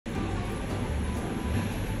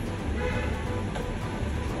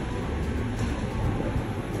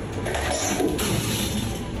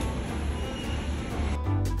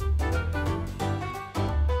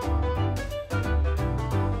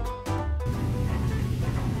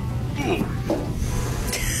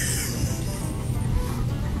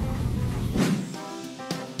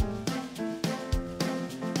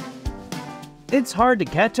It's hard to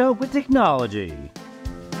catch up with technology.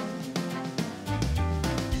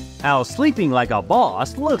 How sleeping like a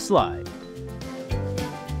boss looks like.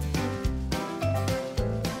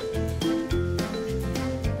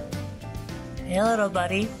 Hey, little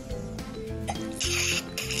buddy.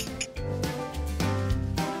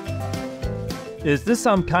 Is this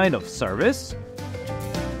some kind of service?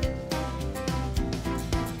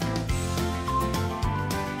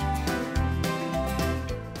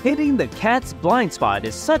 Hitting the cat's blind spot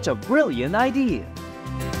is such a brilliant idea.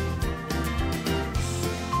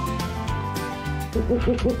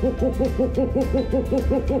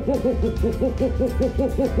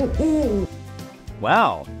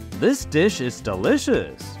 Wow, this dish is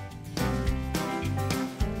delicious.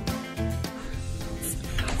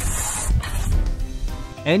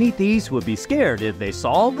 Any thieves would be scared if they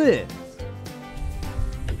saw this.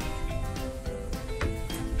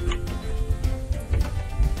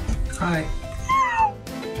 Hi.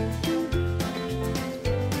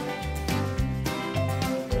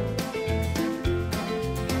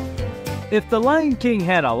 If The Lion King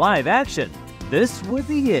had a live action, this would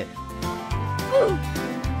be it.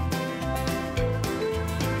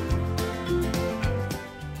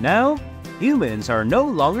 Now, humans are no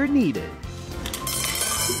longer needed.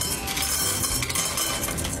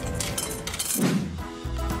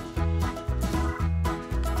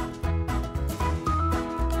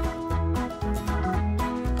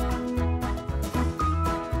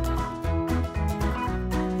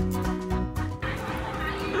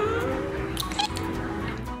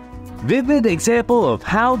 Vivid example of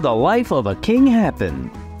how the life of a king happened.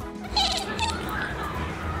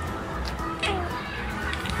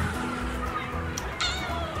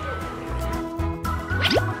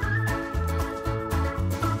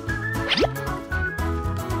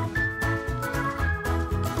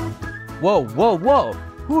 Whoa, whoa, whoa!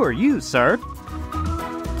 Who are you, sir?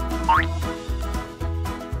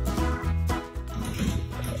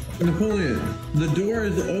 Napoleon, the door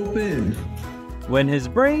is open. When his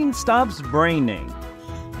brain stops braining.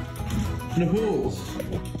 Napoleon,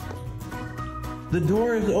 the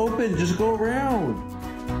door is open. Just go around.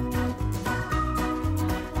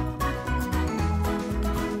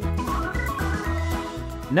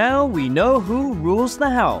 Now we know who rules the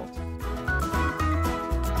house.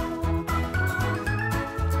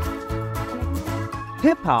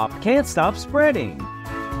 Hip-hop can't stop spreading.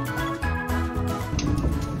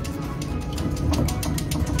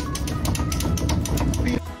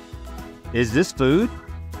 Is this food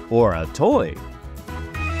or a toy?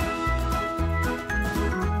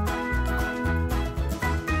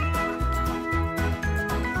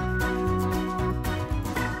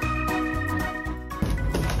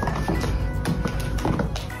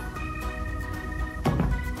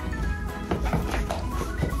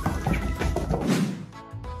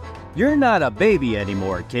 You're not a baby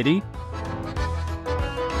anymore, kitty.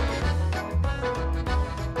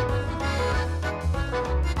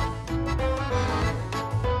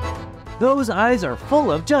 Those eyes are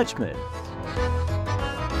full of judgment.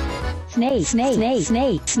 Snake, snake, snake,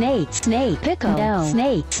 snake, snake, snake, pickle, no.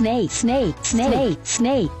 Snake, snake, snake, snake,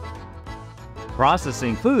 snake.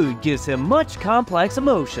 Processing food gives him much complex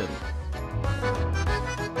emotion.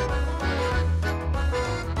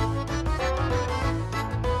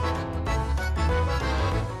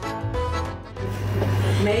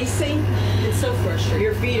 Macy, it's so frustrating.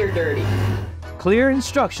 Your feet are dirty. Clear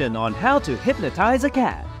instruction on how to hypnotize a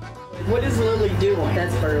cat. What is Lily doing?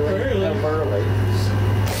 That's Burley. Oh, Burley.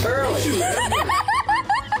 Burley.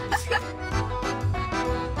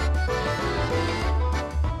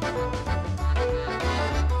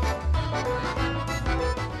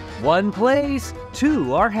 One plays,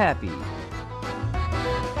 two are happy.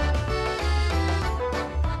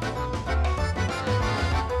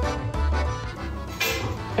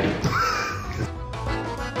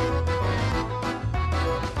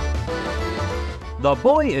 The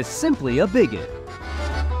boy is simply a bigot.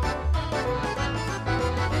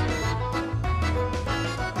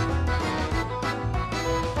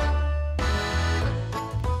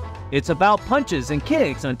 It's about punches and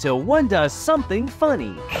kicks until one does something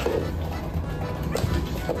funny.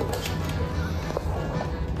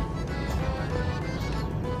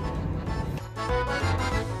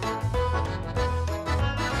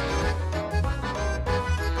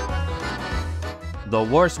 The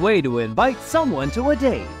worst way to invite someone to a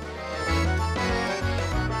date.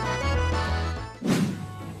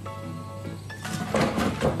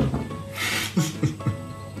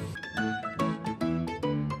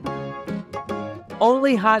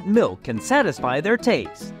 Only hot milk can satisfy their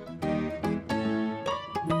taste.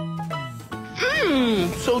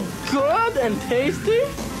 Mmm, so good and tasty.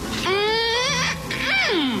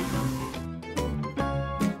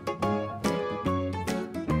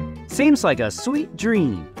 Seems like a sweet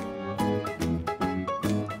dream.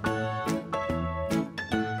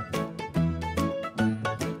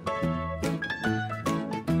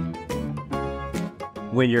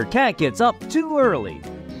 When your cat gets up too early.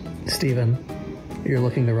 Steven, you're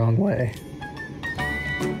looking the wrong way.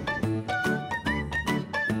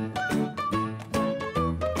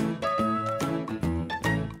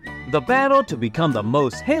 The battle to become the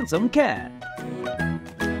most handsome cat.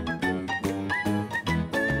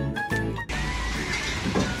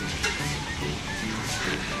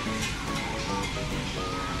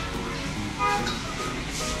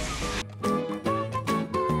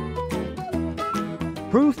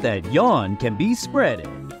 Proof that yawn can be spreaded.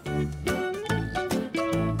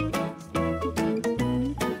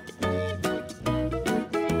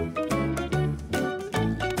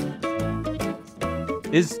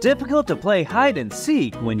 It's difficult to play hide and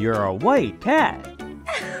seek when you're a white cat.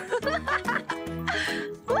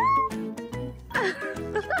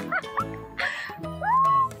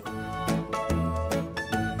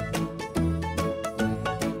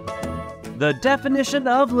 The definition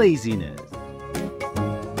of laziness.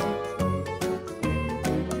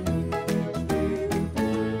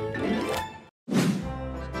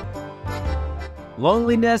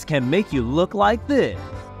 Loneliness can make you look like this.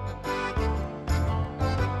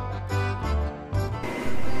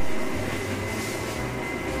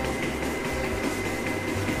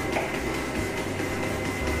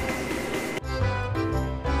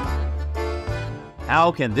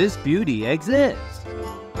 How can this beauty exist?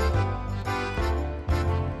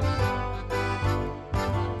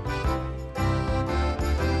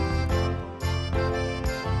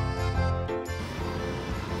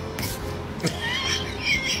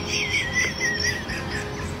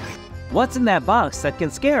 What's in that box that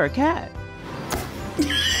can scare a cat?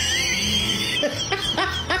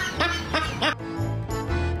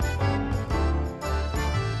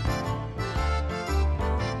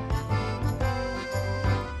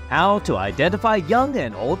 How to identify young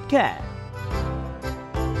and old cat.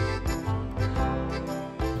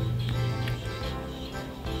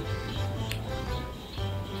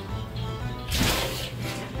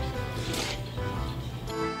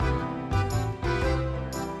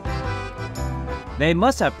 They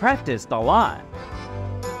must have practiced a lot.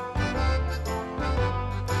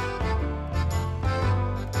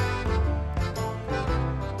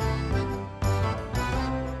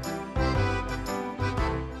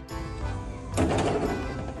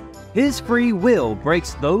 His free will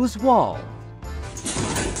breaks those walls.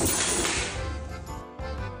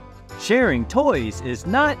 Sharing toys is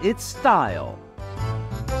not its style.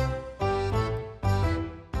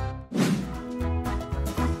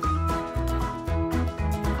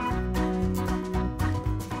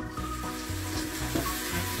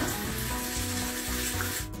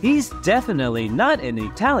 He's definitely not an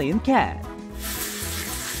Italian cat.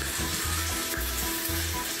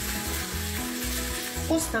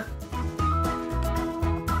 Posta.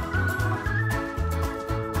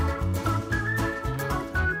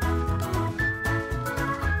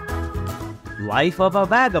 Life of a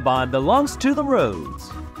vagabond belongs to the roads.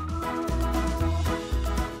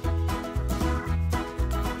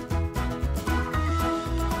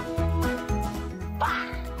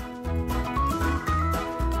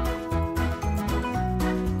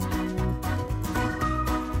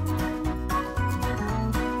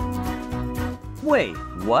 Wait,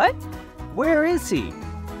 what? Where is he?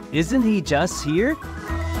 Isn't he just here?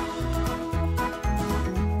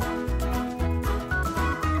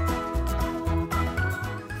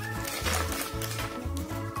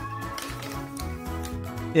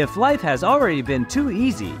 If life has already been too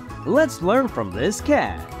easy, let's learn from this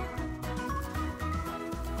cat.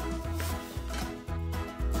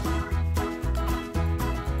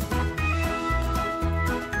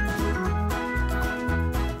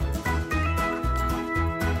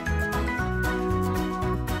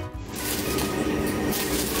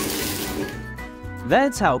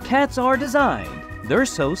 That's how cats are designed. They're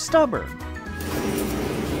so stubborn.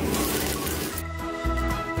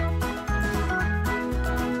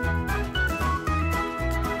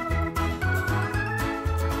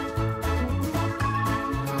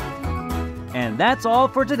 And that's all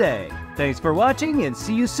for today. Thanks for watching and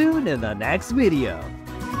see you soon in the next video.